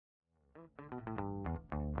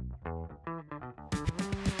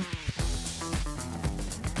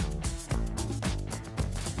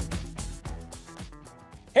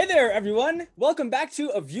Hey there, everyone! Welcome back to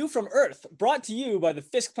A View from Earth, brought to you by the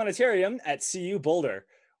Fisk Planetarium at CU Boulder.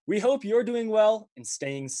 We hope you're doing well and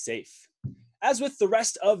staying safe. As with the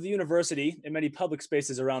rest of the university and many public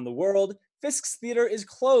spaces around the world, Fisk's Theater is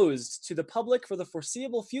closed to the public for the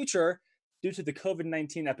foreseeable future due to the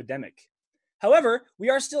COVID-19 epidemic. However, we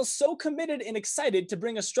are still so committed and excited to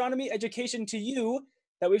bring astronomy education to you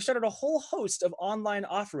that we've started a whole host of online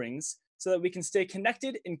offerings so that we can stay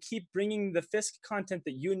connected and keep bringing the Fisk content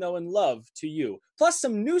that you know and love to you, plus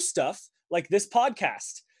some new stuff like this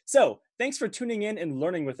podcast. So thanks for tuning in and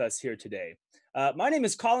learning with us here today. My name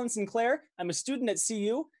is Colin Sinclair. I'm a student at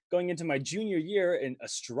CU going into my junior year in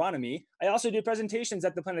astronomy. I also do presentations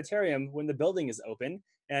at the planetarium when the building is open.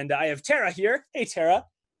 And I have Tara here. Hey, Tara.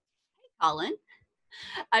 Hey, Colin.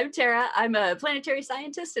 I'm Tara. I'm a planetary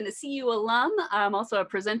scientist and a CU alum. I'm also a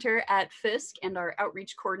presenter at Fisk and our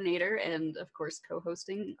outreach coordinator and, of course,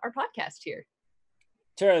 co-hosting our podcast here.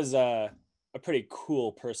 Tara's a pretty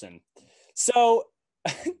cool person. So,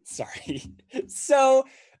 sorry. So,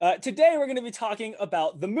 today we're going to be talking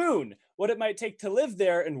about the moon, what it might take to live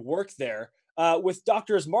there and work there, with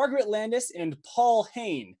Doctors Margaret Landis and Paul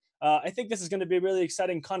Hayne. I think this is going to be a really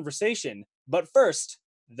exciting conversation. But first,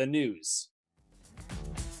 the news.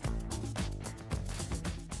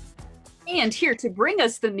 And here to bring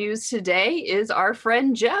us the news today is our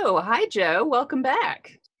friend Joe. Hi, Joe. Welcome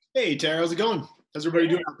back. Hey, Tara. How's it going? How's everybody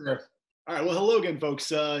doing out there? All right. Well, hello again, folks.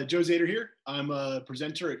 Joe Zader here. I'm a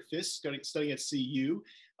presenter at Fisk, studying at CU.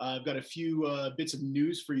 I've got a few bits of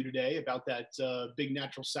news for you today about that big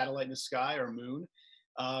natural satellite in the sky, our moon.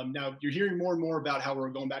 Now, you're hearing more and more about how we're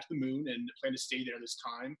going back to the moon and plan to stay there this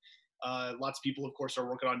time. Lots of people, of course, are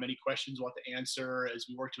working on many questions we'll have to answer as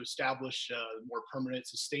we work to establish more permanent,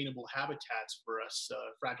 sustainable habitats for us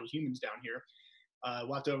fragile humans down here.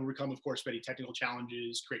 We'll have to overcome, of course, many technical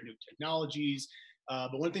challenges, create new technologies.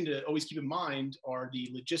 But one thing to always keep in mind are the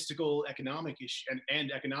logistical, economic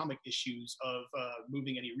economic issues of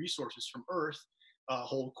moving any resources from Earth, a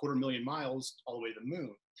whole 250,000 miles, all the way to the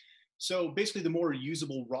moon. So basically, the more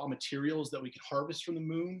usable raw materials that we can harvest from the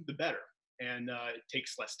moon, the better. And it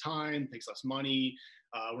takes less time, takes less money.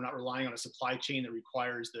 We're not relying on a supply chain that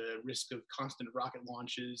requires the risk of constant rocket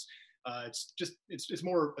launches. It's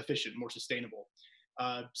more efficient, more sustainable.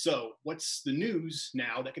 So what's the news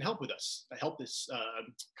now that can help with us, help this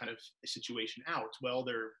kind of situation out? Well,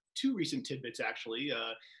 there are two recent tidbits, actually,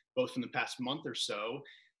 both from the past month or so.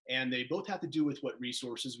 And they both have to do with what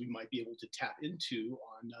resources we might be able to tap into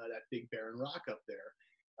on that big barren rock up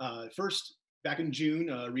there. First, back in June,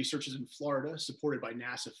 researchers in Florida, supported by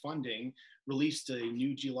NASA funding, released a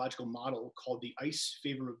new geological model called the Ice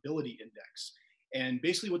Favorability Index. And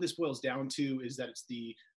basically what this boils down to is that it's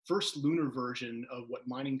the first lunar version of what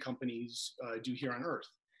mining companies do here on Earth.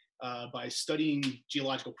 By studying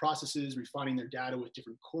geological processes, refining their data with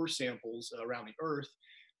different core samples around the Earth,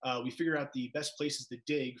 we figure out the best places to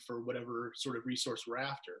dig for whatever sort of resource we're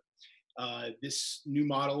after. This new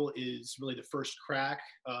model is really the first crack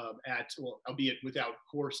at, well, albeit without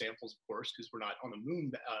core samples, of course, because we're not on the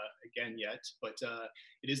moon again yet, but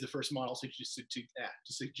it is the first model to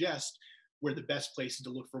suggest where the best places to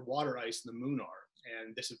look for water ice in the moon are.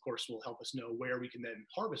 And this, of course, will help us know where we can then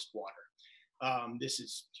harvest water. This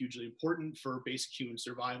is hugely important for basic human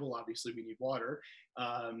survival. Obviously, we need water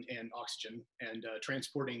and oxygen, and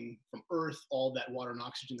transporting from Earth all that water and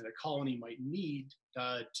oxygen that a colony might need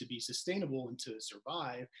to be sustainable and to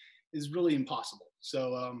survive is really impossible.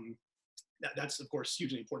 So that's, of course,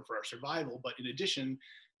 hugely important for our survival. But in addition,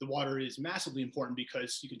 the water is massively important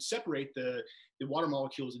because you can separate the water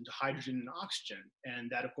molecules into hydrogen and oxygen. And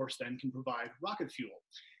that, of course, then can provide rocket fuel.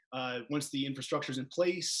 Once the infrastructure is in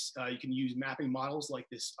place, you can use mapping models like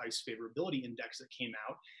this Ice Favorability Index that came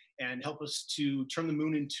out and help us to turn the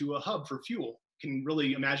moon into a hub for fuel. You can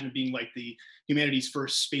really imagine it being like the humanity's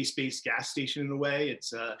first space-based gas station in a way. It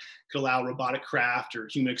could allow robotic craft or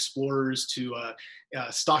human explorers to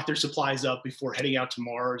stock their supplies up before heading out to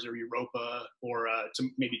Mars or Europa, or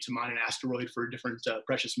maybe to mine an asteroid for different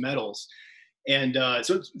precious metals. And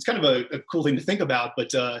so it's kind of a cool thing to think about.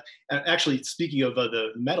 But actually, speaking of the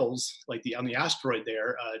metals, like on the asteroid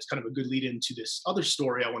there, it's kind of a good lead into this other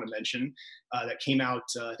story I want to mention that came out,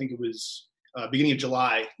 I think it was beginning of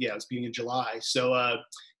July. Yeah, it was beginning of July. So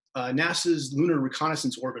NASA's Lunar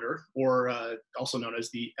Reconnaissance Orbiter, or also known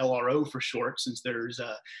as the LRO for short, since there's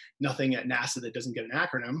nothing at NASA that doesn't get an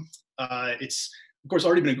acronym. It's, of course,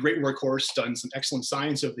 already been a great workhorse, done some excellent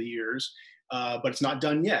science over the years, but it's not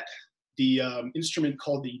done yet. the instrument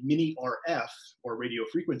called the Mini RF, or radio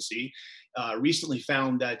frequency, recently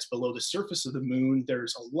found that below the surface of the moon,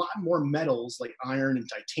 there's a lot more metals like iron and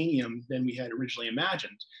titanium than we had originally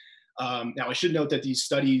imagined. Now, I should note that these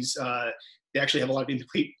studies, they actually have a lot of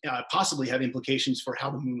possibly have implications for how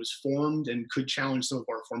the moon was formed, and could challenge some of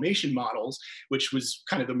our formation models, which was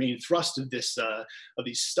kind of the main thrust of this of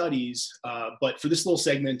these studies. But for this little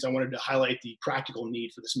segment, I wanted to highlight the practical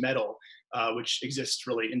need for this metal, which exists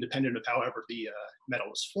really independent of however the metal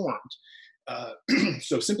was formed.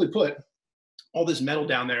 So simply put, all this metal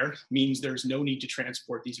down there means there's no need to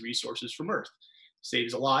transport these resources from Earth.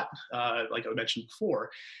 Saves a lot, like I mentioned before.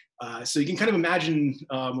 So you can kind of imagine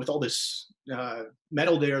with all this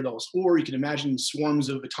metal there, those ore, you can imagine swarms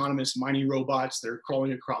of autonomous mining robots. They're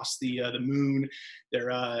crawling across the moon.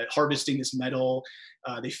 They're harvesting this metal.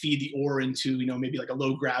 They feed the ore into, maybe like a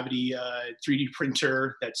low gravity 3D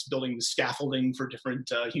printer that's building the scaffolding for different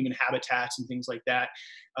human habitats and things like that.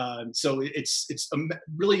 So it's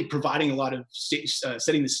really providing a lot of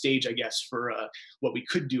setting the stage, I guess, for what we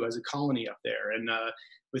could do as a colony up there. And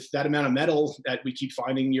with that amount of metal that we keep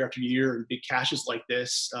finding year after year in big caches like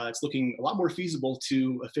this, it's looking a lot more feasible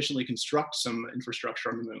to efficiently construct some infrastructure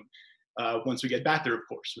on the moon once we get back there, of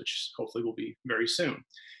course, which hopefully will be very soon.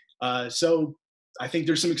 So I think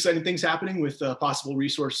there's some exciting things happening with possible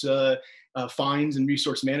resource finds and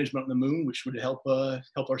resource management on the moon, which would help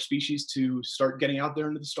our species to start getting out there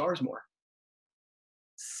into the stars more.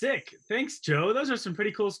 Sick. Thanks, Joe. Those are some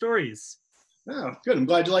pretty cool stories. Oh, good. I'm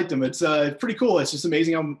glad you liked them. It's pretty cool. It's just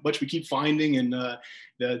amazing how much we keep finding, and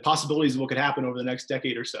the possibilities of what could happen over the next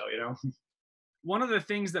decade or so, One of the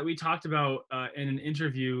things that we talked about in an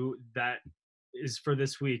interview that is for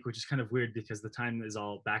this week, which is kind of weird because the time is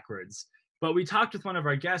all backwards, but we talked with one of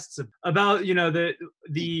our guests about,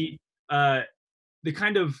 the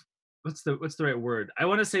kind of, what's the right word? I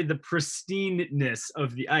want to say the pristineness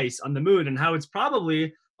of the ice on the moon, and how it's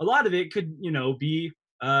probably, a lot of it could, be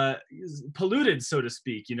polluted, so to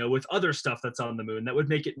speak, with other stuff that's on the moon that would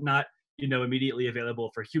make it not, immediately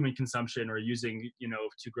available for human consumption or using,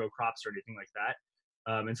 to grow crops or anything like that.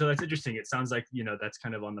 And so that's interesting. It sounds like, that's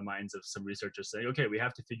kind of on the minds of some researchers saying, okay, we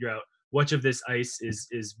have to figure out which of this ice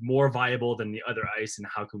is more viable than the other ice, and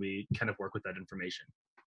how can we kind of work with that information.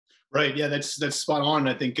 Right. Yeah, that's spot on.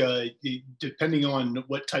 I think depending on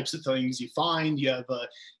what types of things you find, you have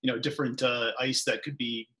different ice that could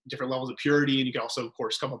be different levels of purity, and you can also, of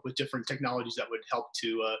course, come up with different technologies that would help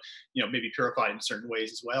to maybe purify it in certain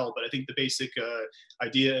ways as well. But I think the basic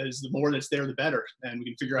idea is the more that's there, the better, and we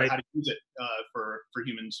can figure out how to use it for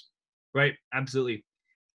humans. Right. Absolutely.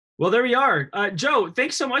 Well, there we are. Joe,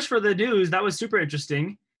 thanks so much for the news. That was super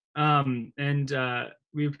interesting.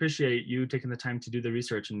 We appreciate you taking the time to do the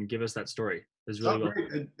research and give us that story. It was really well.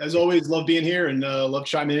 Great. As always, love being here, and love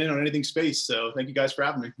chiming in on anything space. So thank you guys for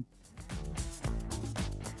having me.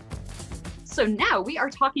 So now we are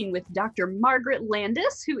talking with Dr. Margaret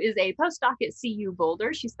Landis, who is a postdoc at CU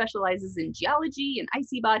Boulder. She specializes in geology and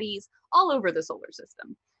icy bodies all over the solar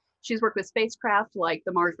system. She's worked with spacecraft like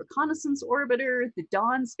the Mars Reconnaissance Orbiter, the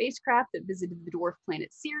Dawn spacecraft that visited the dwarf planet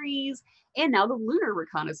Ceres, and now the Lunar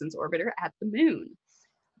Reconnaissance Orbiter at the moon.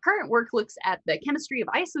 Current work looks at the chemistry of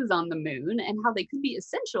ices on the moon and how they could be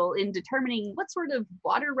essential in determining what sort of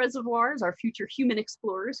water reservoirs our future human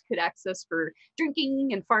explorers could access for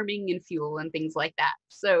drinking and farming and fuel and things like that.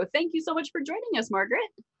 So thank you so much for joining us, Margaret.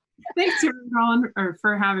 Thanks,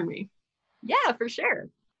 for having me. Yeah, for sure.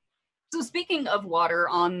 So speaking of water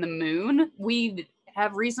on the moon, we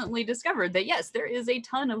have recently discovered that, yes, there is a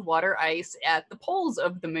ton of water ice at the poles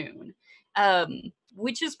of the moon.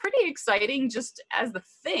 Which is pretty exciting just as the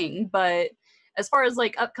thing, but as far as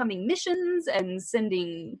like upcoming missions and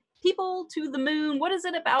sending people to the moon, what is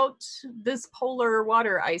it about this polar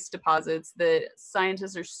water ice deposits that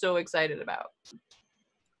scientists are so excited about?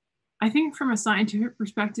 I think from a scientific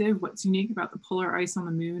perspective, what's unique about the polar ice on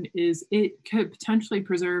the moon is it could potentially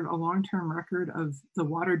preserve a long-term record of the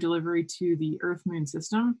water delivery to the Earth-Moon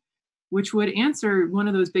system, which would answer one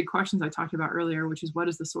of those big questions I talked about earlier, which is what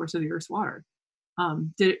is the source of the Earth's water?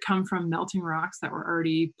 Did it come from melting rocks that were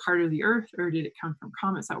already part of the Earth, or did it come from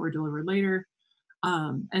comets that were delivered later?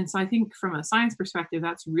 And so I think from a science perspective,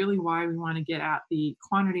 that's really why we want to get at the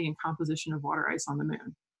quantity and composition of water ice on the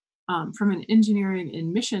moon. From an engineering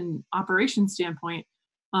and mission operations standpoint,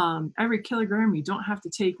 every kilogram you don't have to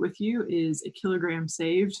take with you is a kilogram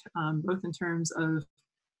saved, both in terms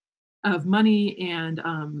of money and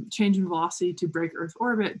change in velocity to break Earth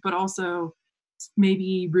orbit, but also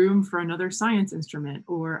maybe room for another science instrument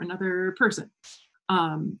or another person.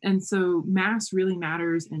 And so mass really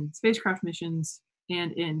matters in spacecraft missions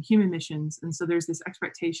and in human missions. And so there's this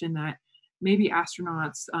expectation that maybe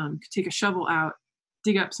astronauts could take a shovel out,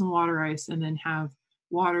 dig up some water ice, and then have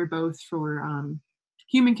water both for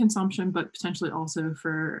human consumption, but potentially also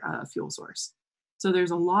for a fuel source. So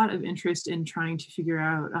there's a lot of interest in trying to figure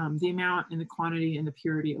out the amount and the quantity and the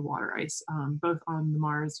purity of water ice, both on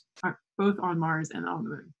Mars and on the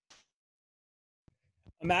Moon.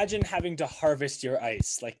 Imagine having to harvest your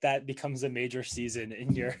ice. Like that becomes a major season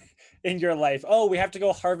in your life. Oh, we have to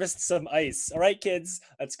go harvest some ice. All right, kids,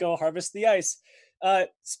 let's go harvest the ice.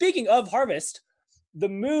 Speaking of harvest, the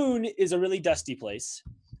Moon is a really dusty place.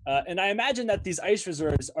 And I imagine that these ice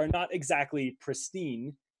reserves are not exactly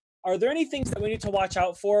pristine. Are there any things that we need to watch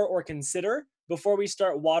out for or consider before we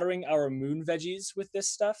start watering our moon veggies with this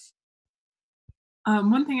stuff?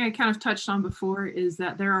 One thing I kind of touched on before is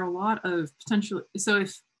that there are a lot of potential. So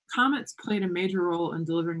if comets played a major role in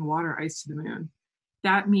delivering water ice to the Moon,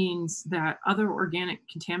 that means that other organic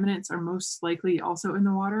contaminants are most likely also in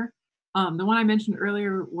the water. The one I mentioned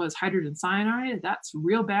earlier was hydrogen cyanide. That's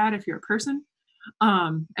real bad if you're a person.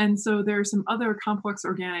 And so there are some other complex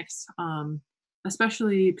organics,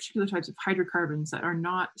 especially particular types of hydrocarbons that are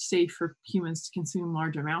not safe for humans to consume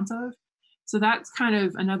large amounts of. So that's kind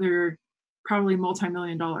of another probably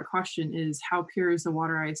multi-million-dollar question is how pure is the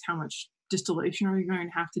water ice? How much distillation are you going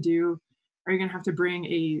to have to do? Are you going to have to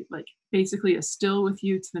bring basically a still with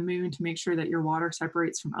you to the Moon to make sure that your water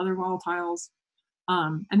separates from other volatiles?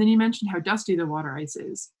 And then you mentioned how dusty the water ice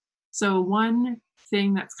is. So one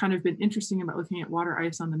thing that's kind of been interesting about looking at water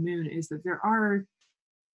ice on the Moon is that there are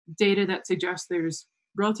data that suggests there's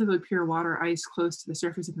relatively pure water ice close to the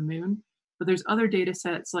surface of the Moon, but there's other data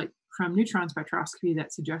sets like from neutron spectroscopy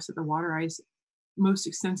that suggest that the water ice most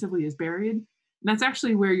extensively is buried. And that's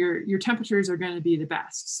actually where your temperatures are going to be the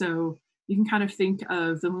best. So you can kind of think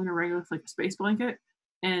of the lunar regolith like a space blanket,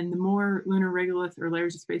 and the more lunar regolith or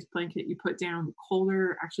layers of space blanket you put down, the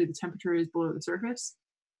colder actually the temperature is below the surface.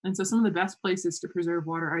 And so some of the best places to preserve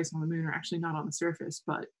water ice on the Moon are actually not on the surface,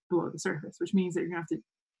 but below the surface, which means that you're going to have to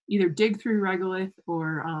either dig through regolith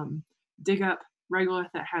or dig up regolith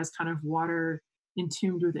that has kind of water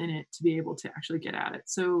entombed within it to be able to actually get at it.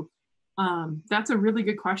 So that's a really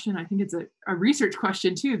good question. I think it's a research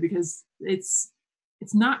question too, because it's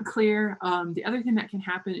not clear. The other thing that can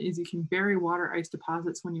happen is you can bury water ice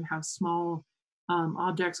deposits when you have small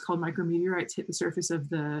objects called micrometeorites hit the surface of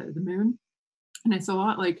the Moon. And it's a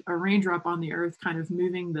lot like a raindrop on the Earth kind of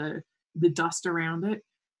moving the dust around it.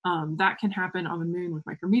 That can happen on the Moon with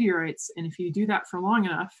micrometeorites. And if you do that for long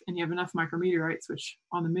enough and you have enough micrometeorites, which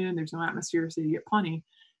on the Moon there's no atmosphere, so you get plenty,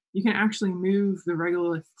 you can actually move the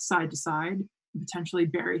regolith side to side and potentially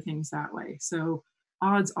bury things that way. So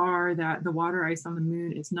odds are that the water ice on the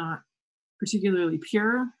Moon is not particularly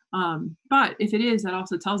pure. But if it is, that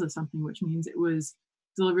also tells us something, which means it was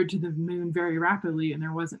delivered to the Moon very rapidly and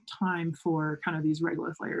there wasn't time for kind of these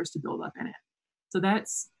regolith layers to build up in it. So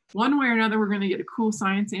that's one way or another, we're going to get a cool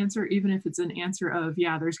science answer, even if it's an answer of,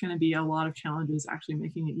 yeah, there's going to be a lot of challenges actually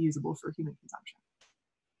making it usable for human consumption.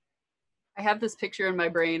 I have this picture in my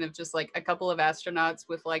brain of just like a couple of astronauts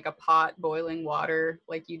with like a pot boiling water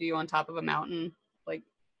like you do on top of a mountain. Like,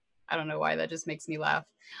 I don't know why, that just makes me laugh.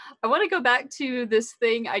 I want to go back to this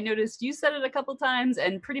thing. I noticed you said it a couple times,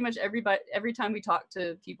 and pretty much every time we talk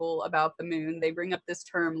to people about the Moon, they bring up this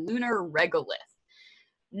term, lunar regolith.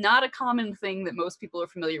 Not a common thing that most people are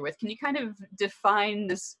familiar with. Can you kind of define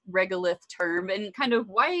this regolith term and kind of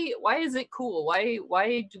why is it cool? Why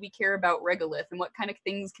do we care about regolith, and what kind of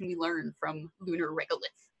things can we learn from lunar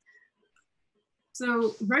regolith?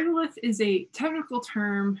 So regolith is a technical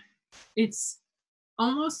term. It's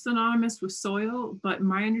almost synonymous with soil, but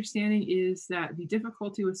my understanding is that the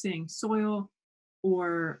difficulty with saying soil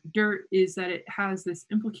or dirt is that it has this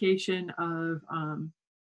implication of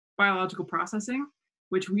biological processing,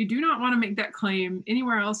 which we do not want to make that claim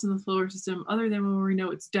anywhere else in the solar system other than when we know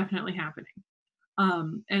it's definitely happening.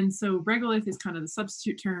 And so regolith is kind of the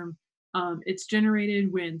substitute term. It's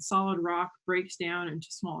generated when solid rock breaks down into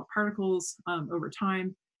smaller particles over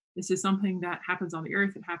time. This is something that happens on the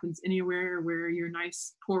Earth. It happens anywhere where your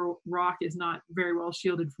nice poor rock is not very well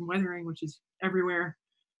shielded from weathering, which is everywhere.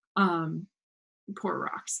 Poor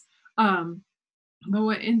rocks. But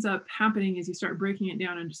what ends up happening is you start breaking it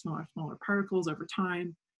down into smaller particles over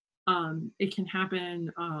time. It can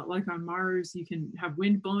happen like on Mars, you can have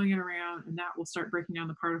wind blowing it around and that will start breaking down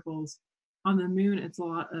the particles. On the Moon, it's a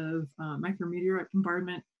lot of micrometeorite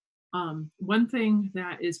bombardment. One thing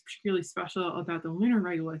that is particularly special about the lunar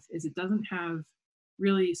regolith is it doesn't have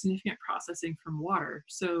really significant processing from water.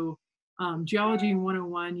 So geology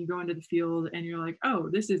 101, you go into the field and you're like, oh,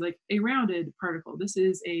 this is like a rounded particle. This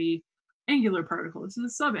is a angular particle. This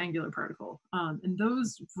is a subangular particle. And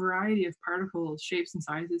those variety of particle shapes and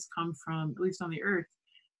sizes come from, at least on the Earth,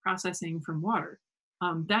 processing from water.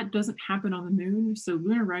 That doesn't happen on the moon. So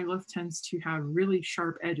lunar regolith tends to have really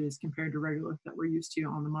sharp edges compared to regolith that we're used to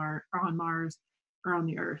on Mars or on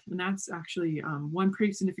the Earth. And that's actually one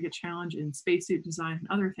pretty significant challenge in spacesuit design and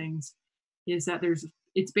other things, is that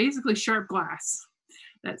it's basically sharp glass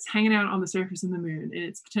that's hanging out on the surface of the moon. And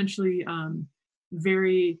it's potentially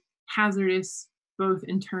very hazardous, both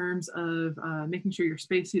in terms of making sure your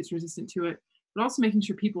spacesuit's resistant to it, but also making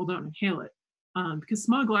sure people don't inhale it. Because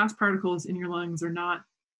small glass particles in your lungs are not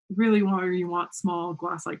really where you want small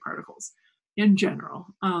glass-like particles in general.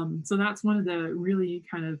 So that's one of the really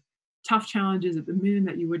kind of tough challenges at the moon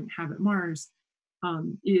that you wouldn't have at Mars,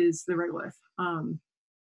 is the regolith.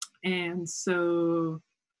 And so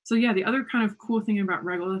yeah, the other kind of cool thing about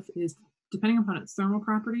regolith is, depending upon its thermal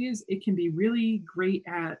properties, it can be really great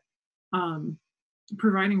at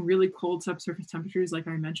providing really cold subsurface temperatures, like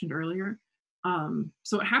I mentioned earlier.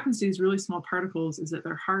 So what happens to these really small particles is that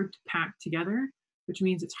they're hard to pack together, which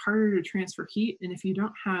means it's harder to transfer heat. And if you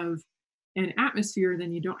don't have an atmosphere,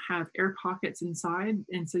 then you don't have air pockets inside.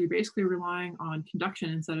 And so you're basically relying on conduction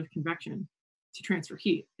instead of convection to transfer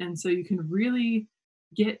heat. And so you can really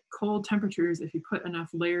get cold temperatures if you put enough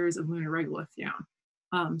layers of lunar regolith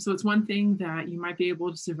down. So it's one thing that you might be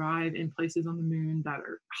able to survive in places on the moon that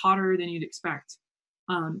are hotter than you'd expect,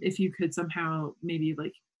 if you could somehow maybe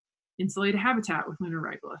like insulate a habitat with lunar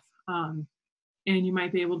regolith. And you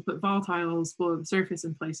might be able to put volatiles below the surface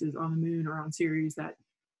in places on the moon or on Ceres that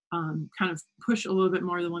kind of push a little bit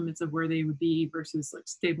more the limits of where they would be versus like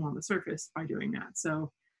stable on the surface by doing that.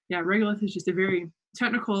 So yeah, regolith is just a very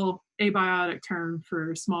technical abiotic term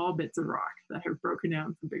for small bits of rock that have broken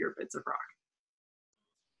down from bigger bits of rock.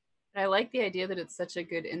 I like the idea that it's such a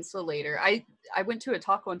good insulator. I went to a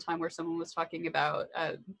talk one time where someone was talking about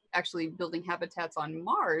actually building habitats on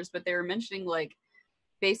Mars, but they were mentioning like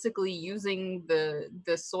basically using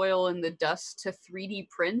the soil and the dust to 3D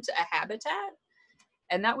print a habitat.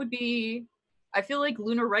 And that would be, I feel like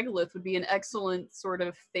lunar regolith would be an excellent sort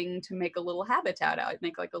of thing to make a little habitat out,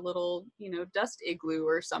 make like a little, dust igloo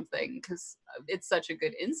or something, because it's such a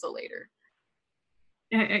good insulator.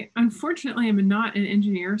 Unfortunately, I'm not an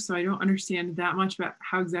engineer, so I don't understand that much about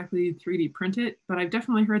how exactly you 3D print it, but I've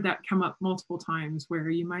definitely heard that come up multiple times, where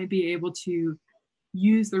you might be able to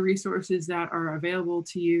use the resources that are available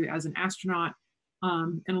to you as an astronaut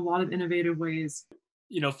in a lot of innovative ways.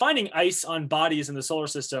 Finding ice on bodies in the solar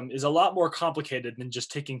system is a lot more complicated than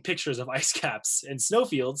just taking pictures of ice caps and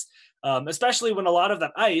snowfields, especially when a lot of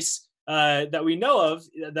that ice that we know of,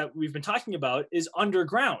 that we've been talking about, is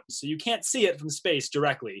underground. So you can't see it from space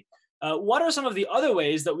directly. What are some of the other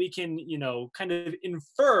ways that we can, kind of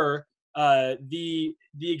infer the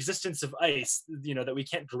existence of ice, that we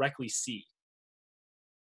can't directly see?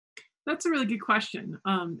 That's a really good question.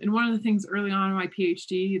 And one of the things early on in my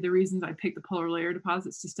PhD, the reasons I picked the polar layer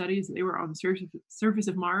deposits to study is that they were on the surface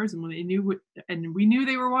of Mars, and when we knew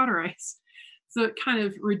they were water ice. So it kind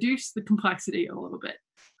of reduced the complexity a little bit.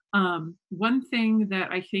 One thing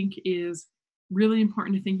that I think is really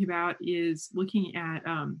important to think about is looking at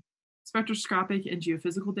spectroscopic and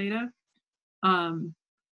geophysical data.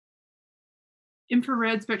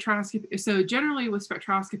 Infrared spectroscopy. So generally with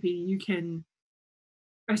spectroscopy, you can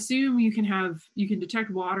assume you can detect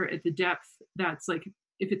water at the depth that's like,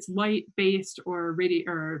 if it's light based or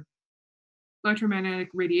electromagnetic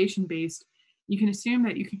radiation based, you can assume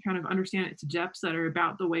that you can kind of understand it to depths that are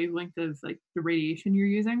about the wavelength of like the radiation you're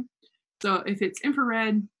using. So if it's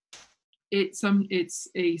infrared, it's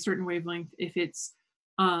a certain wavelength. If it's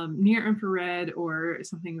near infrared or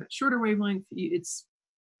something that's shorter wavelength, it's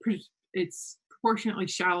proportionately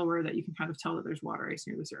shallower, that you can kind of tell that there's water ice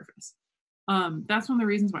near the surface. That's one of the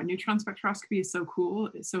reasons why neutron spectroscopy is so cool.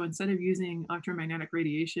 So instead of using electromagnetic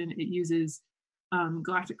radiation, it uses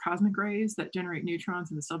galactic cosmic rays that generate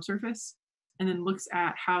neutrons in the subsurface, and then looks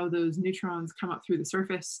at how those neutrons come up through the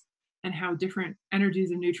surface and how different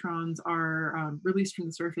energies of neutrons are released from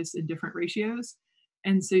the surface in different ratios.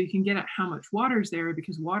 And so you can get at how much water is there,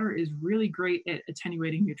 because water is really great at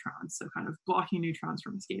attenuating neutrons, so kind of blocking neutrons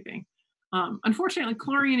from escaping. Unfortunately,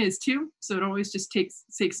 chlorine is too, so it always just takes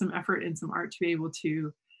some effort and some art to be able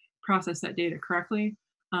to process that data correctly.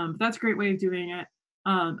 But that's a great way of doing it.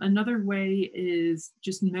 Another way is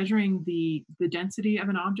just measuring the density of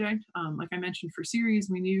an object. Like I mentioned for Ceres,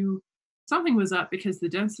 we knew something was up because the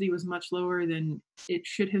density was much lower than it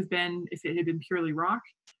should have been if it had been purely rock.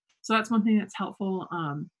 So that's one thing that's helpful.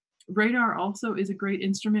 Radar also is a great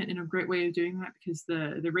instrument and a great way of doing that, because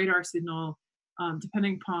the radar signal,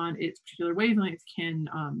 depending upon its particular wavelength, can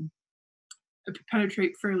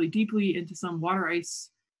penetrate fairly deeply into some water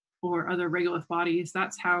ice or other regolith bodies.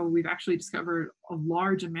 That's how we've actually discovered a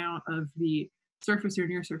large amount of the surface or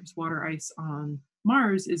near surface water ice on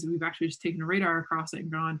Mars, is we've actually just taken a radar across it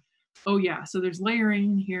and gone, oh yeah, so there's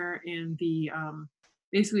layering here, and the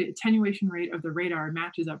basically attenuation rate of the radar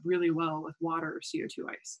matches up really well with water or CO2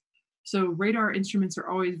 ice. So radar instruments are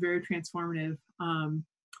always very transformative.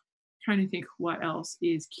 Trying to think what else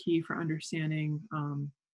is key for understanding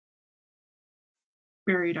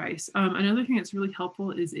buried ice. Another thing that's really helpful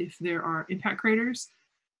is if there are impact craters,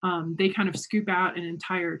 they kind of scoop out an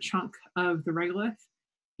entire chunk of the regolith,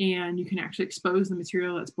 and you can actually expose the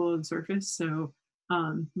material that's below the surface. So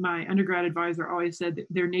my undergrad advisor always said that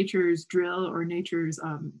they're nature's drill or nature's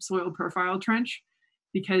soil profile trench,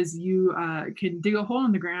 because you can dig a hole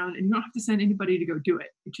in the ground and you don't have to send anybody to go do it.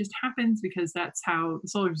 It just happens because that's how the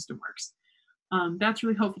solar system works. That's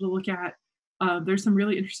really helpful to look at. There's some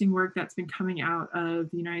really interesting work that's been coming out of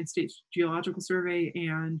the United States Geological Survey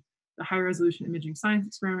and the High Resolution Imaging Science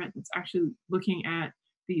Experiment that's actually looking at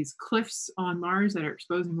these cliffs on Mars that are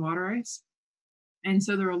exposing water ice. And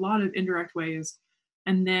so there are a lot of indirect ways.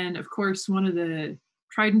 And then, of course, one of the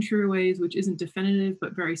tried and true ways, which isn't definitive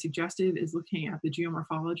but very suggestive, is looking at the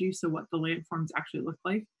geomorphology, so what the landforms actually look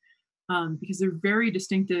like, because they're very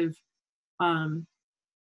distinctive landforms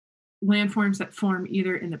that form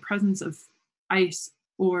either in the presence of ice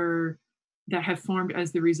or that have formed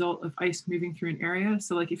as the result of ice moving through an area.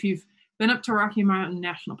 So like if you've been up to Rocky Mountain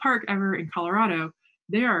National Park ever in Colorado,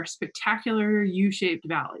 they are spectacular U-shaped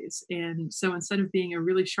valleys. And so instead of being a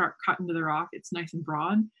really sharp cut into the rock, it's nice and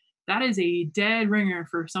broad. That is a dead ringer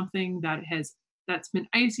for something that's been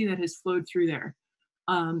icy, that has flowed through there.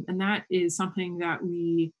 And that is something that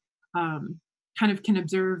we kind of can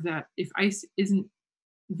observe, that if ice isn't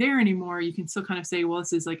there anymore, you can still kind of say, well,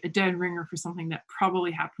 this is like a dead ringer for something that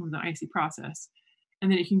probably happened with an icy process. And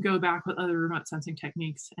then you can go back with other remote sensing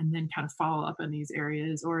techniques and then kind of follow up on these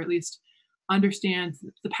areas, or at least understand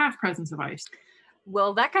the past presence of ice.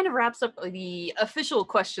 Well, that kind of wraps up the official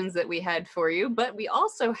questions that we had for you, but we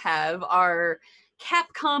also have our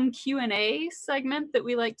Capcom Q&A segment that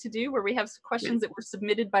we like to do, where we have questions that were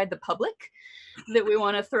submitted by the public that we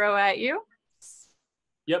want to throw at you.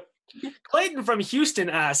 Yep. Clayton from Houston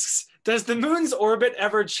asks, does the moon's orbit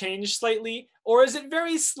ever change slightly, or is it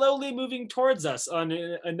very slowly moving towards us on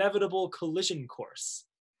an inevitable collision course?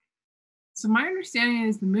 So my understanding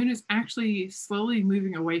is the moon is actually slowly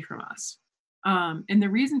moving away from us. And the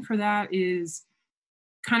reason for that is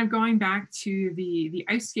kind of going back to the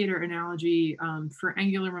ice skater analogy for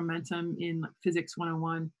angular momentum in like physics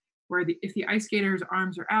 101, where if the ice skater's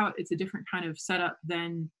arms are out, it's a different kind of setup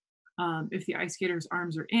than if the ice skater's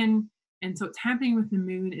arms are in. And so what's happening with the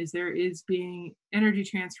moon is there is being energy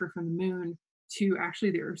transfer from the moon to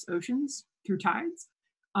actually the Earth's oceans through tides.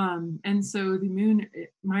 And so the moon,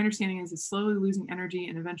 my understanding is slowly losing energy,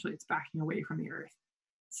 and eventually it's backing away from the Earth.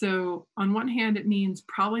 So on one hand, it means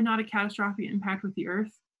probably not a catastrophic impact with the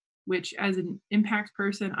Earth, which as an impact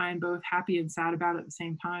person, I am both happy and sad about at the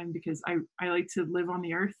same time, because I like to live on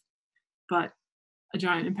the Earth, but a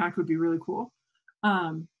giant impact would be really cool.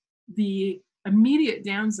 The immediate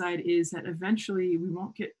downside is that eventually we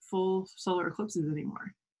won't get full solar eclipses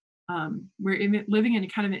anymore. We're living in a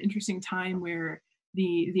kind of an interesting time where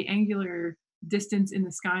the angular distance in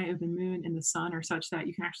the sky of the moon and the sun are such that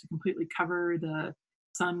you can actually completely cover the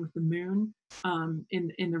sun with the moon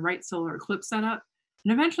in the right solar eclipse setup.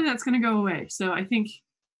 And eventually that's going to go away. So I think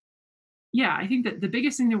that the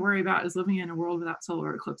biggest thing to worry about is living in a world without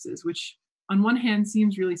solar eclipses, which on one hand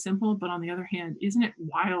seems really simple, but on the other hand, isn't it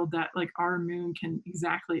wild that like our moon can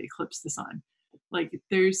exactly eclipse the sun? Like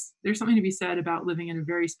there's something to be said about living in a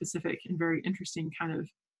very specific and very interesting kind of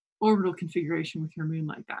orbital configuration with your moon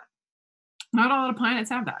like that. Not a lot of planets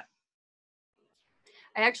have that.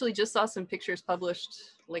 I actually just saw some pictures published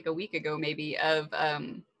like a week ago maybe of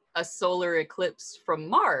a solar eclipse from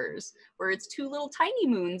Mars, where it's two little tiny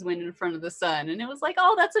moons went in front of the sun, and it was like,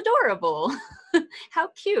 oh, that's adorable. How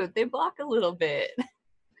cute. They block a little bit.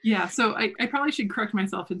 Yeah, so I probably should correct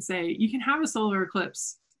myself and say you can have a solar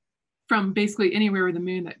eclipse from basically anywhere with the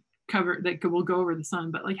moon that will go over the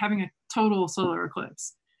sun, but like having a total solar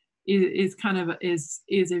eclipse is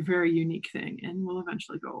a very unique thing and will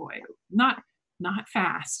eventually go away. Not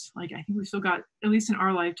fast. Like I think we've still got, at least in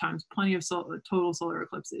our lifetimes, plenty of total solar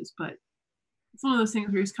eclipses, but it's one of those things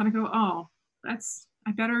where you just kind of go, oh,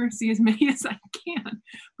 I better see as many as I can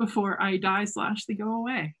before I die / they go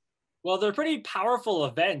away. Well, they're pretty powerful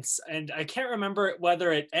events, and I can't remember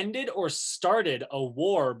whether it ended or started a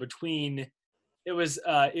war between, it was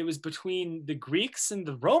between the Greeks and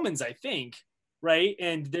the Romans, I think. right?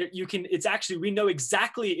 And there you can, it's actually, we know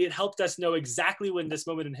exactly, it helped us know exactly when this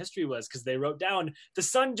moment in history was, because they wrote down the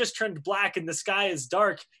sun just turned black and the sky is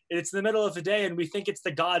dark and it's the middle of the day and we think it's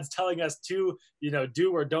the gods telling us to,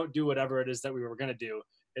 do or don't do whatever it is that we were going to do.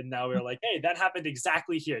 And now we're like, hey, that happened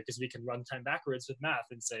exactly here, because we can run time backwards with math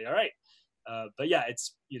and say, all right. But yeah,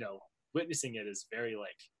 it's, witnessing it is very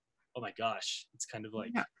like, oh my gosh, it's kind of like.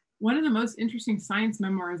 Yeah. One of the most interesting science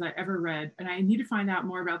memoirs I ever read, and I need to find out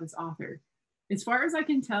more about this author, as far as I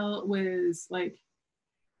can tell, was like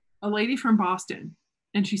a lady from Boston,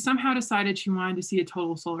 and she somehow decided she wanted to see a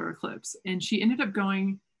total solar eclipse. And she ended up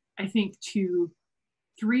going, I think, to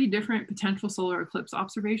 3 different potential solar eclipse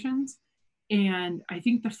observations. And I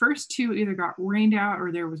think the first 2 either got rained out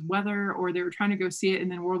or there was weather or they were trying to go see it.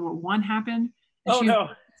 And then World War I happened. And she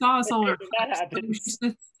saw a solar eclipse.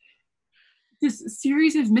 This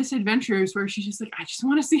series of misadventures where she's just like, I just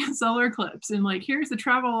want to see a solar eclipse. And like, here's the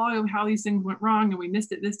travel log of how these things went wrong and we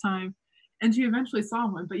missed it this time. And she eventually saw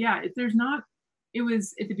one. But yeah, it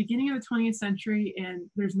was at the beginning of the 20th century and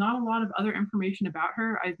there's not a lot of other information about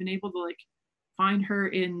her. I've been able to like find her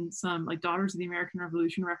in some like Daughters of the American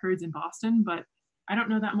Revolution records in Boston, but I don't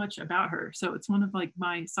know that much about her. So it's one of like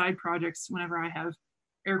my side projects whenever I have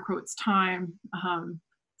air quotes time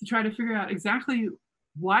to try to figure out exactly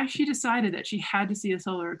why she decided that she had to see a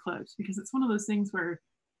solar eclipse, because it's one of those things where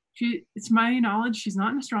it's my knowledge, she's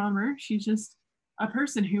not an astronomer. She's just a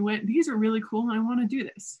person who went, these are really cool and I want to do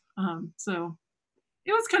this. So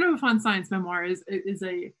it was kind of a fun science memoir.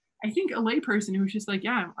 I think a layperson who was just like,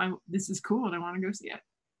 yeah, this is cool and I want to go see it.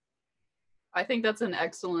 I think that's an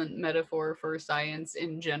excellent metaphor for science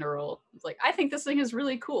in general. It's like, I think this thing is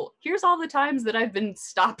really cool. Here's all the times that I've been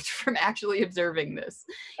stopped from actually observing this.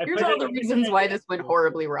 Here's all the reasons why this went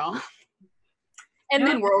horribly wrong. And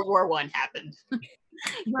then World War I happened.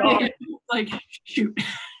 Right. Like, shoot.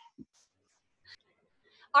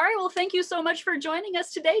 All right, well, thank you so much for joining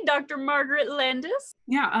us today, Dr. Margaret Landis.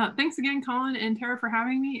 Yeah, thanks again, Colin and Tara, for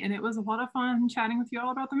having me. And it was a lot of fun chatting with you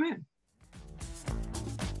all about the moon.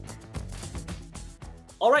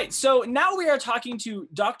 All right, so now we are talking to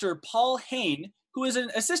Dr. Paul Hayne, who is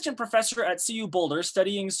an assistant professor at CU Boulder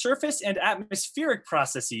studying surface and atmospheric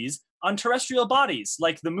processes on terrestrial bodies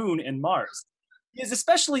like the moon and Mars. He is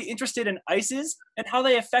especially interested in ices and how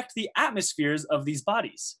they affect the atmospheres of these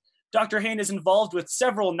bodies. Dr. Hayne is involved with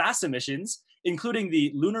several NASA missions, including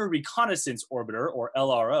the Lunar Reconnaissance Orbiter, or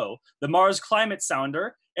LRO, the Mars Climate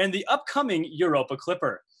Sounder, and the upcoming Europa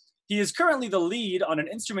Clipper. He is currently the lead on an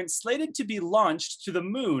instrument slated to be launched to the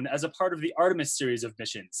moon as a part of the Artemis series of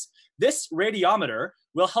missions. This radiometer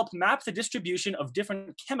will help map the distribution of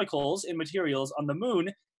different chemicals and materials on the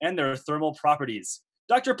moon and their thermal properties.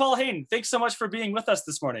 Dr. Paul Hayne, thanks so much for being with us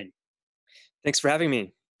this morning. Thanks for having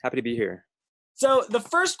me. Happy to be here. So the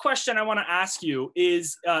first question I want to ask you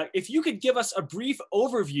is if you could give us a brief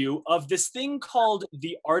overview of this thing called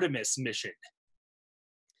the Artemis mission.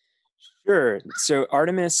 Sure. So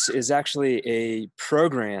Artemis is actually a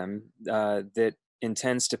program that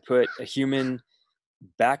intends to put a human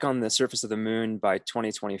back on the surface of the moon by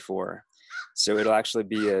 2024. So it'll actually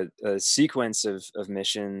be a sequence of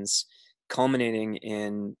missions culminating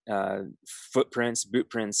in boot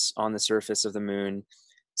prints on the surface of the moon.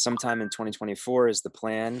 Sometime in 2024 is the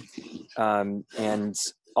plan. And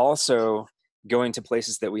also going to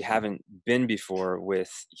places that we haven't been before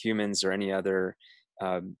with humans or any other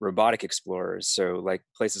robotic explorers. So like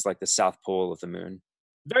places like the South Pole of the moon.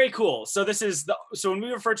 Very cool. So so when we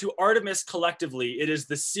refer to Artemis collectively, it is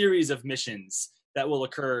the series of missions that will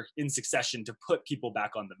occur in succession to put people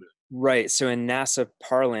back on the moon. Right. So in NASA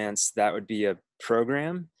parlance, that would be a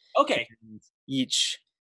program. Okay. And each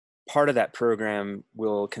part of that program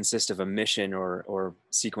will consist of a mission or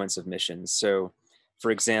sequence of missions. So for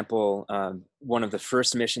example, one of the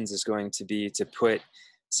first missions is going to be to put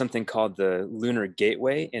something called the Lunar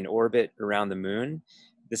Gateway in orbit around the moon.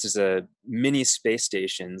 This is a mini space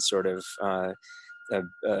station, sort of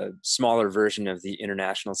a smaller version of the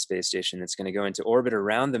International Space Station that's going to go into orbit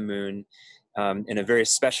around the moon in a very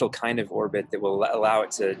special kind of orbit that will allow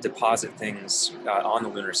it to deposit things on the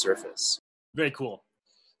lunar surface. Very cool.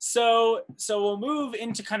 So we'll move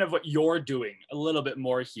into kind of what you're doing a little bit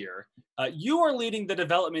more here. You are leading the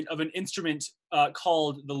development of an instrument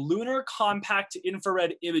called the Lunar Compact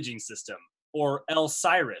Infrared Imaging System, or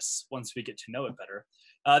LCIRIS, once we get to know it better,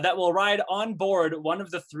 that will ride on board one of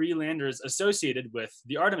the 3 landers associated with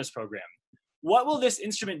the Artemis program. What will this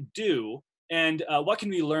instrument do, and what can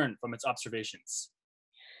we learn from its observations?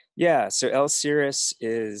 Yeah, so LCIRIS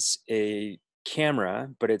is a camera,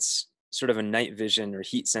 but it's sort of a night vision or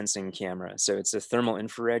heat sensing camera. So it's a thermal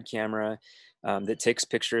infrared camera that takes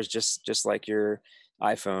pictures just like your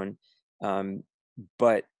iPhone,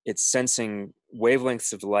 but it's sensing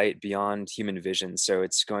wavelengths of light beyond human vision. So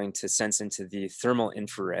it's going to sense into the thermal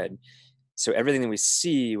infrared. So everything that we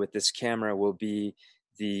see with this camera will be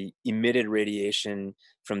the emitted radiation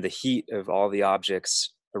from the heat of all the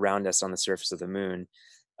objects around us on the surface of the moon.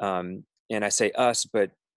 And I say us,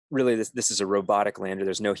 but really this is a robotic lander.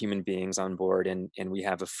 There's no human beings on board, and we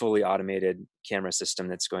have a fully automated camera system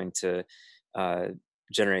that's going to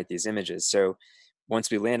generate these images. So once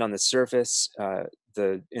we land on the surface,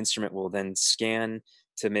 the instrument will then scan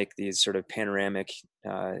to make these sort of panoramic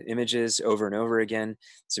images over and over again,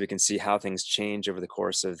 so we can see how things change over the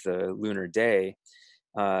course of the lunar day.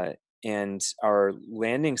 And our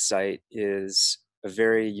landing site is a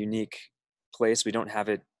very unique place. We don't have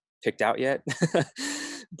it picked out yet,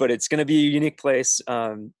 but it's going to be a unique place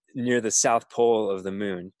near the south pole of the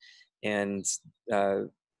moon. And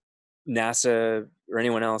NASA or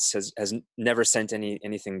anyone else has never sent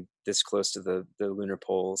anything this close to the lunar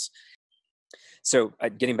poles. So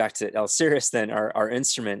getting back to L-Sirius, then our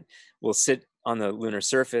instrument will sit on the lunar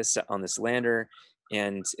surface on this lander,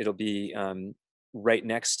 and it'll be right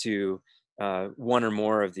next to one or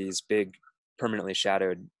more of these big permanently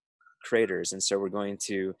shadowed craters. And so we're going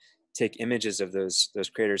to take images of those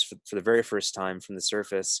craters for the very first time from the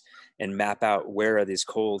surface and map out where are these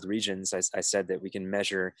cold regions. I said that we can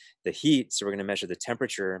measure the heat, so we're going to measure the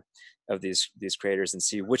temperature of these craters and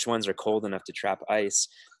see which ones are cold enough to trap ice.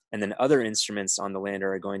 And then other instruments on the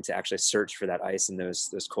lander are going to actually search for that ice in those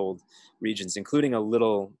cold regions, including a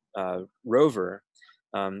little rover,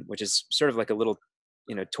 which is sort of like a little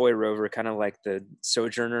toy rover, kind of like the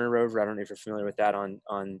Sojourner rover. I don't know if you're familiar with that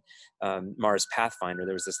on Mars Pathfinder.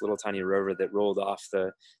 There was this little tiny rover that rolled off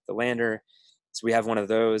the lander. So we have one of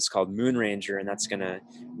those called Moon Ranger, and that's going to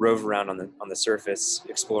rove around on the surface,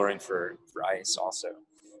 exploring for ice also.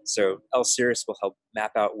 So L-Sirius will help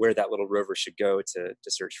map out where that little rover should go to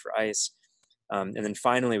search for ice. And then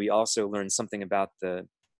finally, we also learned something about the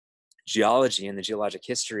geology and the geologic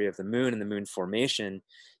history of the moon and the moon formation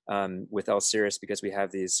with L-Sirius, because we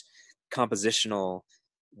have these compositional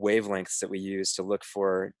wavelengths that we use to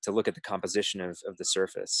look at the composition of the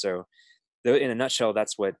surface. So in a nutshell,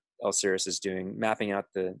 that's what L-Sirius is doing, mapping out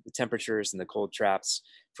the temperatures and the cold traps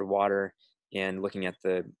for water and looking at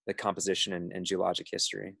the composition and geologic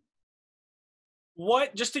history.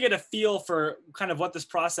 Just to get a feel for kind of what this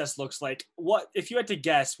process looks like, if you had to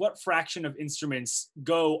guess, what fraction of instruments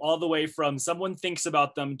go all the way from someone thinks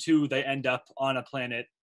about them to they end up on a planet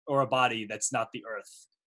or a body that's not the Earth?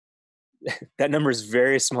 That number is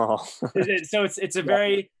very small. So it's a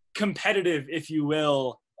very competitive, if you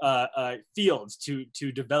will, field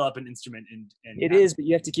to develop an instrument. It is, but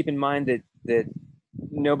you have to keep in mind that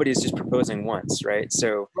nobody's just proposing once, right?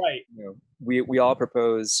 So right. We all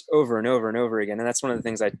propose over and over and over again, and that's one of the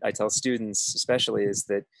things I tell students, especially, is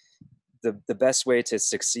that the best way to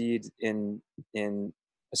succeed in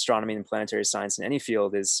astronomy and planetary science in any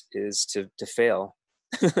field is to fail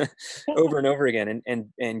over and over again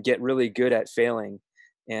and get really good at failing.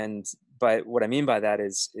 And what I mean by that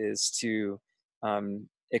is to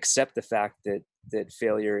accept the fact that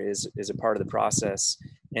failure is a part of the process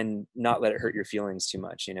and not let it hurt your feelings too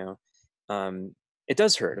much. It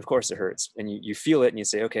does hurt, of course it hurts, and you feel it and you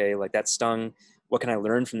say, okay, like that stung, what can I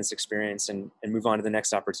learn from this experience and move on to the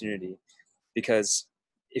next opportunity? Because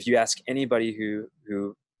if you ask anybody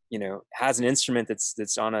who has an instrument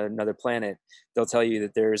that's on another planet, they'll tell you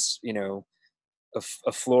that there's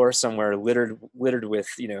a floor somewhere littered with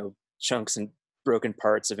chunks and broken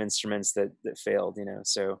parts of instruments that failed.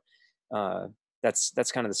 So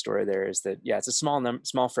that's kind of the story there, is that it's a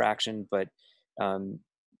small fraction, but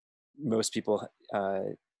most people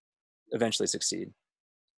eventually succeed.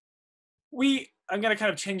 I'm going to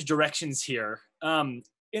kind of change directions here.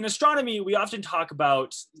 In astronomy, we often talk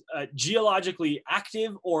about geologically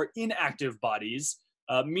active or inactive bodies,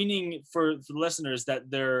 meaning for the listeners that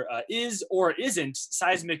there is or isn't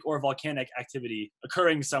seismic or volcanic activity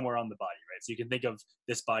occurring somewhere on the body, right? So you can think of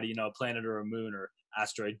this body, a planet or a moon or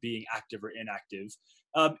asteroid, being active or inactive.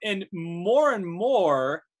 And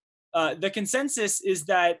more, the consensus is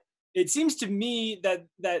that it seems to me that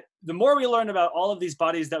the more we learn about all of these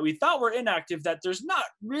bodies that we thought were inactive, that there's not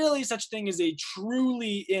really such thing as a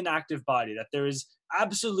truly inactive body, that there is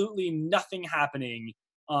absolutely nothing happening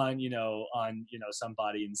on some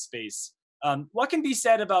body in space. What can be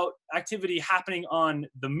said about activity happening on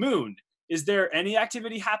the moon? Is there any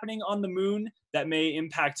activity happening on the moon that may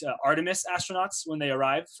impact Artemis astronauts when they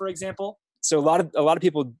arrive, for example? So a lot of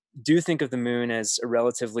people do think of the moon as a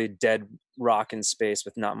relatively dead rock in space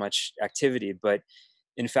with not much activity, but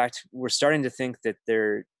in fact, we're starting to think that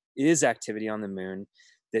there is activity on the moon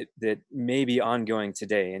that may be ongoing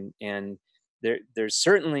today, and there's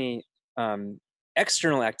certainly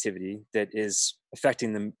external activity that is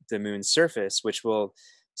affecting the moon's surface, which will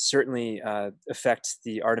certainly affect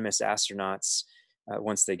the Artemis astronauts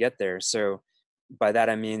once they get there. So by that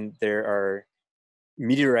I mean there are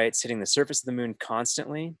meteorites hitting the surface of the moon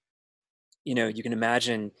constantly. You can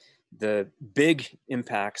imagine the big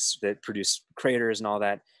impacts that produce craters and all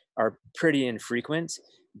that are pretty infrequent,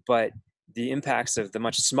 but the impacts of the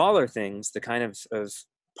much smaller things, the kind of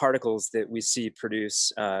particles that we see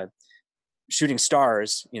produce shooting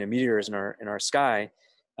stars, meteors in our sky,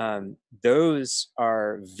 those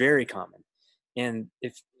are very common. And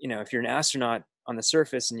if you're an astronaut on the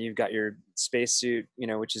surface and you've got your spacesuit,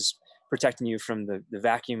 which is protecting you from the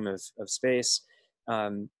vacuum of space,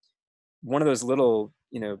 one of those little,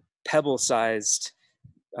 pebble-sized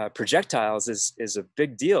projectiles is a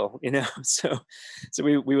big deal, So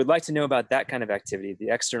we would like to know about that kind of activity, the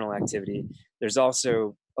external activity. There's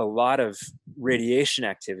also a lot of radiation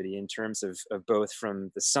activity in terms of both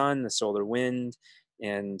from the sun, the solar wind,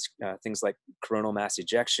 and things like coronal mass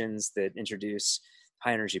ejections that introduce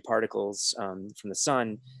high energy particles from the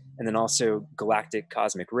sun, and then also galactic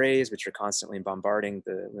cosmic rays, which are constantly bombarding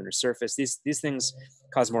the lunar surface. These things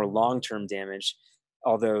cause more long-term damage,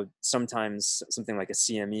 although sometimes something like a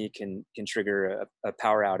CME can trigger a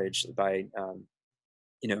power outage by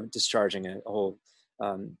discharging a whole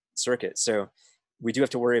circuit. So we do have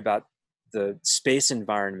to worry about the space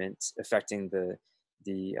environment affecting the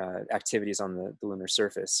activities on the lunar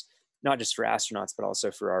surface, not just for astronauts, but also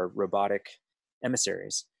for our robotic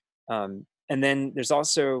emissaries. And then there's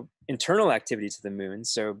also internal activity to the moon.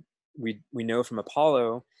 So we know from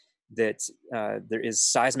Apollo that there is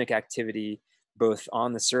seismic activity both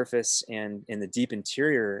on the surface and in the deep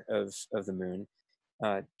interior of the moon,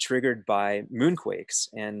 triggered by moonquakes.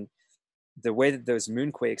 And the way that those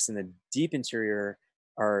moonquakes in the deep interior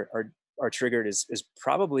are triggered is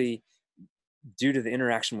probably due to the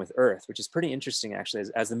interaction with Earth, which is pretty interesting actually.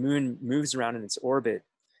 As the moon moves around in its orbit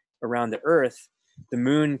around the Earth, the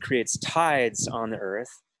moon creates tides on the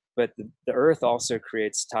Earth, but the Earth also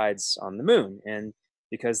creates tides on the moon. And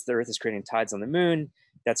because the Earth is creating tides on the moon,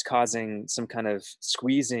 that's causing some kind of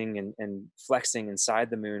squeezing and flexing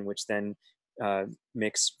inside the moon, which then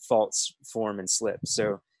makes faults form and slip.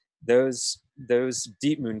 So those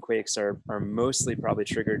deep moonquakes are mostly probably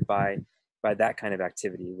triggered by that kind of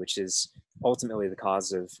activity, which is ultimately the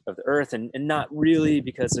cause of the Earth, and not really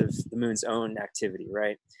because of the moon's own activity,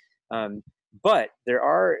 right? But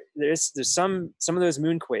there's some of those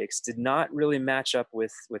moonquakes did not really match up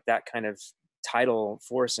with that kind of tidal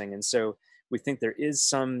forcing, and so we think there is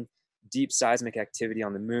some deep seismic activity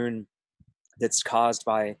on the moon that's caused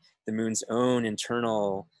by the moon's own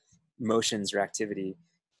internal motions or activity,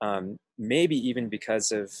 maybe even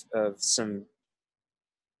because of some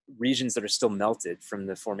regions that are still melted from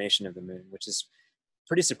the formation of the moon, which is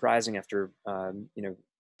pretty surprising after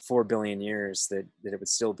 4 billion years that it would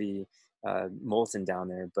still be molten down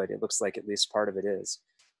there, but it looks like at least part of it is.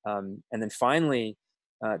 And then finally,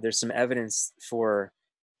 there's some evidence for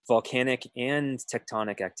volcanic and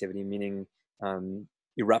tectonic activity, meaning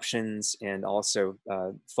eruptions and also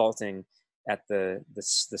faulting at the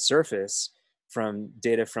surface from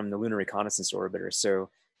data from the Lunar Reconnaissance Orbiter. So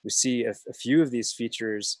we see a few of these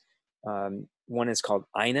features. One is called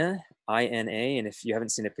Ina, I-N-A, and if you haven't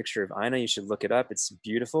seen a picture of Ina, you should look it up. It's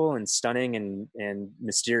beautiful and stunning and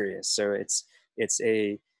mysterious. So it's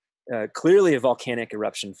a clearly a volcanic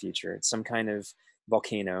eruption feature. It's some kind of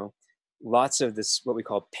volcano. Lots of this, what we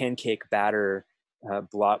call pancake batter,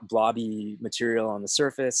 blobby material on the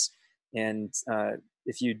surface. And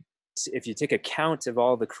if you take account of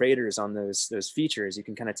all the craters on those features, you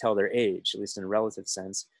can kind of tell their age, at least in a relative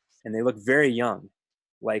sense. And they look very young,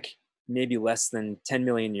 like maybe less than 10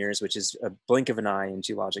 million years, which is a blink of an eye in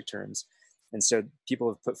geologic terms. And so people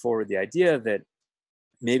have put forward the idea that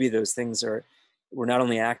maybe those things were not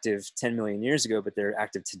only active 10 million years ago, but they're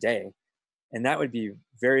active today. And that would be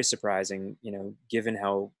very surprising, given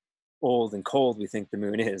how old and cold we think the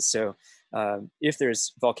moon is. So if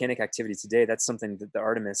there's volcanic activity today, that's something that the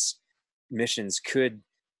Artemis missions could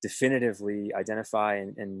definitively identify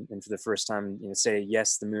and for the first time, say,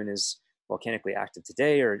 yes, the moon is volcanically active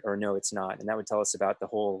today, or no, it's not. And that would tell us about the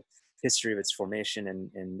whole history of its formation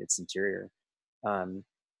and its interior.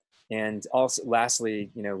 And also,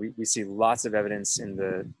 lastly, we see lots of evidence in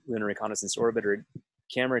the Lunar Reconnaissance Orbiter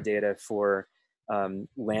camera data for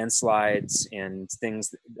landslides and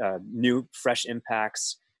things, new fresh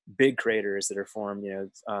impacts, big craters that are formed,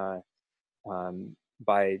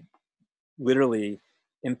 by literally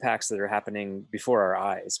impacts that are happening before our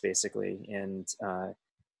eyes, basically. And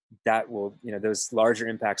that will, those larger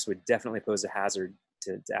impacts would definitely pose a hazard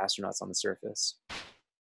to astronauts on the surface.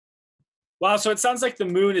 Wow, so it sounds like the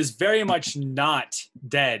moon is very much not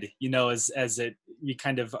dead, as you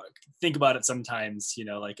kind of think about it sometimes,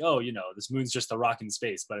 like, oh, this moon's just a rock in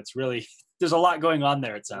space, but it's really, there's a lot going on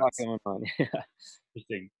there, it sounds. A lot going on, yeah.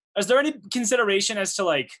 Interesting. Is there any consideration as to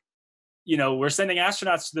like, we're sending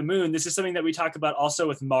astronauts to the moon. This is something that we talk about also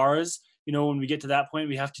with Mars. When we get to that point,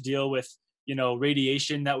 we have to deal with,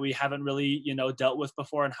 radiation that we haven't really, dealt with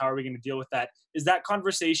before, and how are we going to deal with that? Is that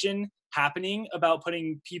conversation happening about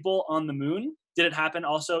putting people on the moon? Did it happen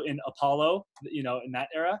also in Apollo, in that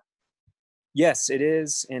era? Yes, it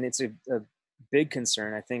is. And it's a big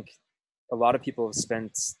concern. I think a lot of people have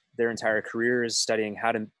spent their entire careers studying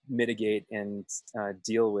how to mitigate and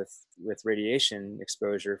deal with radiation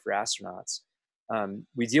exposure for astronauts.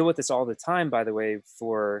 We deal with this all the time, by the way,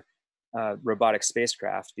 for robotic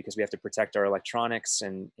spacecraft, because we have to protect our electronics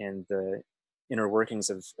and the inner workings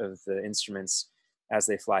of the instruments as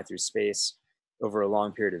they fly through space over a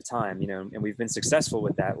long period of time, and we've been successful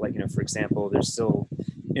with that. Like, for example, there's still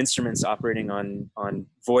instruments operating on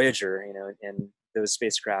Voyager, and those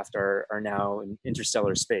spacecraft are now in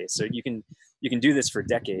interstellar space. So you can do this for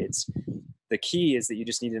decades. The key is that you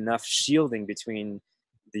just need enough shielding between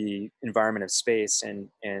the environment of space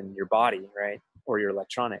and your body, right? Or your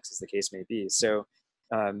electronics, as the case may be. So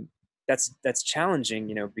that's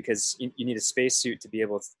challenging, because you need a spacesuit to be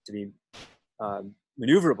able to be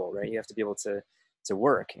maneuverable, right? You have to be able to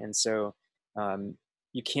work. And so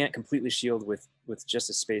you can't completely shield with just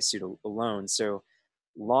a spacesuit alone. So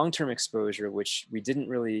long-term exposure, which we didn't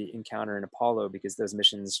really encounter in Apollo because those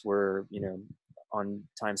missions were, on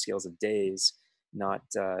timescales of days, not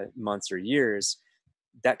months or years,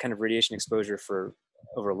 that kind of radiation exposure for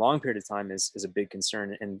over a long period of time is a big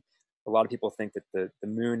concern. And a lot of people think that the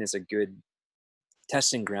moon is a good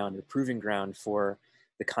testing ground or proving ground for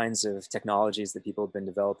the kinds of technologies that people have been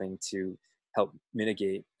developing to help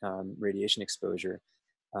mitigate radiation exposure,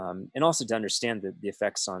 and also to understand the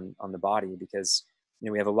effects on the body, because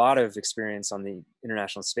we have a lot of experience on the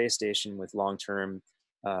International Space Station with long-term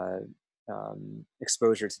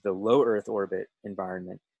exposure to the low Earth orbit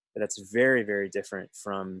environment, but that's very, very different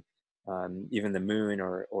from even the moon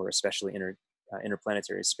or especially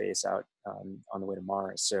interplanetary space out on the way to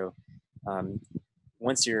Mars. So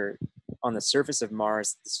once you're on the surface of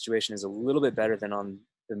Mars, the situation is a little bit better than on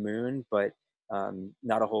the moon, but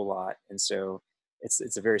not a whole lot. And so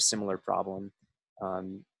it's a very similar problem.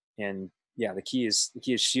 And yeah, the key is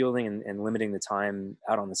shielding and limiting the time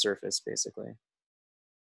out on the surface, basically.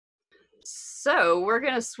 So we're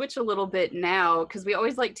going to switch a little bit now, because we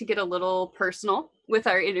always like to get a little personal with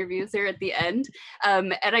our interviews there at the end.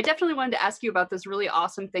 And I definitely wanted to ask you about this really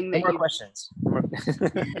awesome thing that No more questions.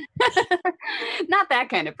 Not that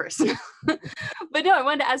kind of person. But no, I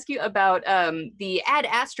wanted to ask you about the Ad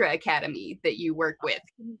Astra Academy that you work with.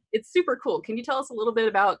 It's super cool. Can you tell us a little bit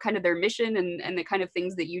about kind of their mission and the kind of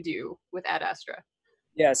things that you do with Ad Astra?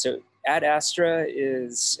 Yeah, so Ad Astra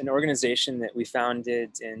is an organization that we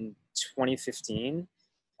founded in 2015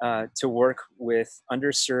 to work with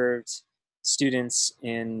underserved students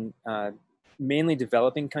in mainly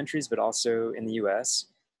developing countries, but also in the US,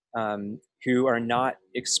 who are not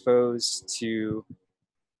exposed to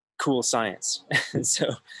cool science. So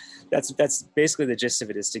that's basically the gist of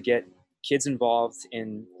it, is to get kids involved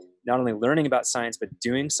in not only learning about science, but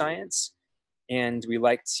doing science. And we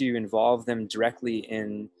like to involve them directly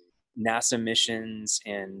in NASA missions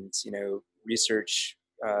and, research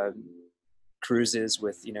cruises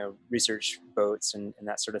with, research boats and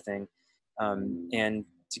that sort of thing. And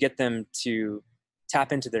to get them to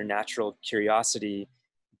tap into their natural curiosity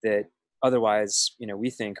that otherwise, we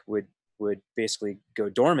think would basically go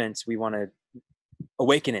dormant. We want to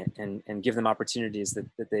awaken it and give them opportunities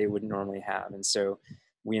that they wouldn't normally have. And so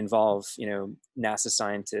we involve, NASA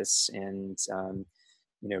scientists and,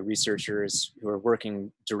 researchers who are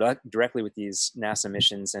working directly with these NASA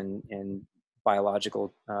missions and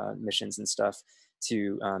biological missions and stuff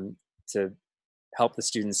to help the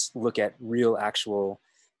students look at real, actual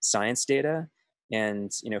science data.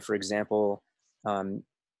 And, for example,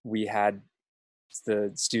 we had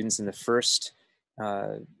the students in the first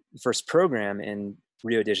program in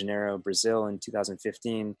Rio de Janeiro, Brazil in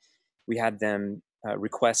 2015. We had them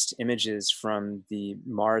request images from the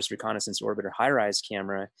Mars Reconnaissance Orbiter high-rise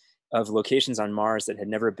camera of locations on Mars that had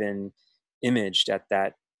never been imaged at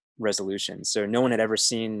that resolution. So no one had ever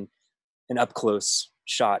seen an up-close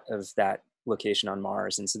shot of that location on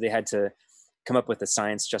Mars. And so they had to come up with a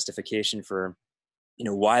science justification for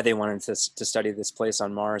why they wanted to study this place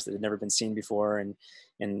on Mars that had never been seen before, and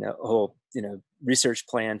a whole, research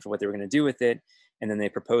plan for what they were going to do with it. And then they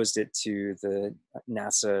proposed it to the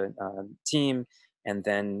NASA team, and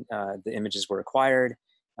then the images were acquired.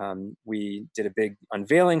 We did a big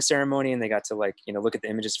unveiling ceremony, and they got to look at the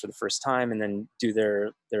images for the first time, and then do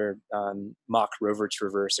their mock rover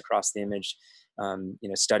traverse across the image,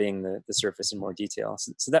 studying the surface in more detail.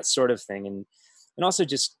 So that sort of thing, and also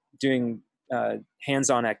just doing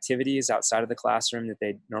hands-on activities outside of the classroom that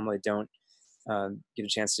they normally don't get a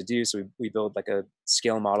chance to do. So we build like a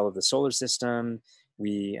scale model of the solar system.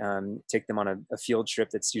 We take them on a field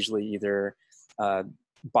trip that's usually either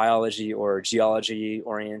biology or geology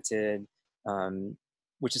oriented,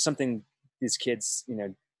 which is something these kids,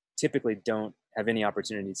 typically don't have any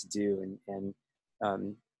opportunity to do. And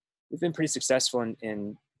we've been pretty successful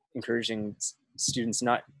in encouraging students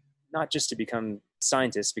not just to become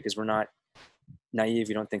scientists, because we're not naive.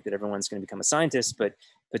 We don't think that everyone's going to become a scientist, but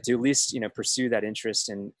to at least pursue that interest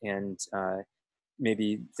and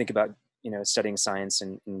maybe think about studying science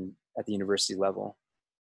at the university level.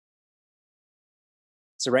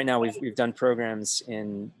 So right now we've done programs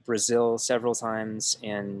in Brazil several times,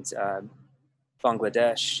 and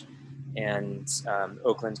Bangladesh, and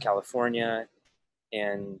Oakland, California,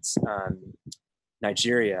 and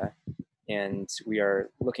Nigeria, and we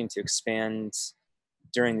are looking to expand.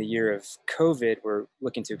 During the year of COVID, we're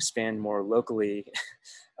looking to expand more locally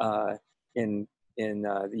in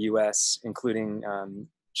the U.S., including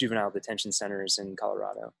juvenile detention centers in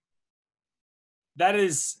Colorado. That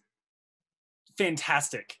is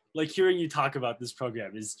fantastic. Hearing you talk about this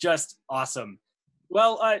program is just awesome.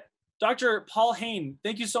 Well, Dr. Paul Hayne,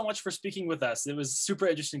 thank you so much for speaking with us. It was super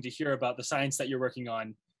interesting to hear about the science that you're working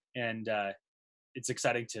on, and it's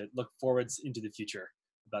exciting to look forwards into the future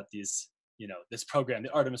about these, this program,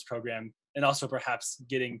 the Artemis program, and also perhaps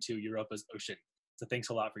getting to Europa's ocean. So thanks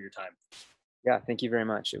a lot for your time. Yeah, thank you very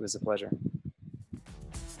much. It was a pleasure.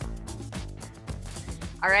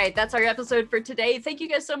 All right, that's our episode for today. Thank you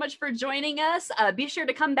guys so much for joining us. Be sure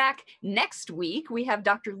to come back next week. We have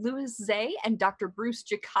Dr. Louis Zay and Dr. Bruce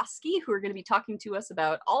Jakosky, who are going to be talking to us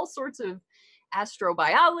about all sorts of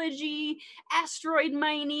astrobiology, asteroid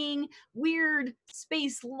mining, weird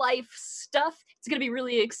space life stuff. It's going to be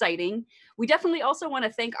really exciting. We definitely also want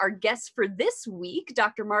to thank our guests for this week,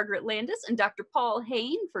 Dr. Margaret Landis and Dr. Paul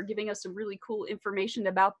Hayne, for giving us some really cool information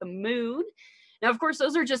about the moon. Now, of course,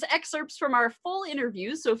 those are just excerpts from our full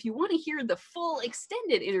interviews. So if you want to hear the full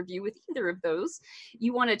extended interview with either of those,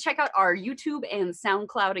 you want to check out our YouTube and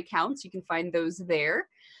SoundCloud accounts. You can find those there.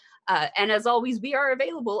 And as always, we are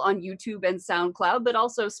available on YouTube and SoundCloud, but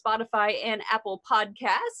also Spotify and Apple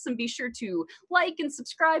Podcasts. And be sure to like and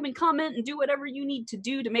subscribe and comment and do whatever you need to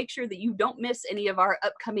do to make sure that you don't miss any of our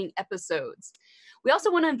upcoming episodes. We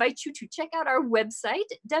also want to invite you to check out our website,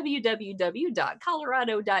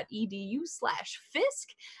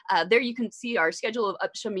 www.colorado.edu/FISC. There you can see our schedule of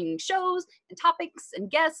upcoming shows and topics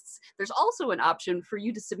and guests. There's also an option for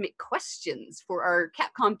you to submit questions for our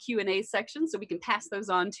Capcom Q&A section, so we can pass those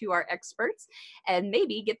on to our experts and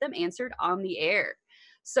maybe get them answered on the air.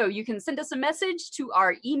 So you can send us a message to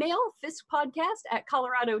our email,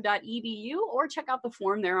 fiscpodcast@colorado.edu, or check out the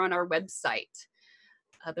form there on our website.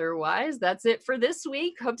 Otherwise, that's it for this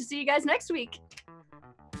week. Hope to see you guys next week.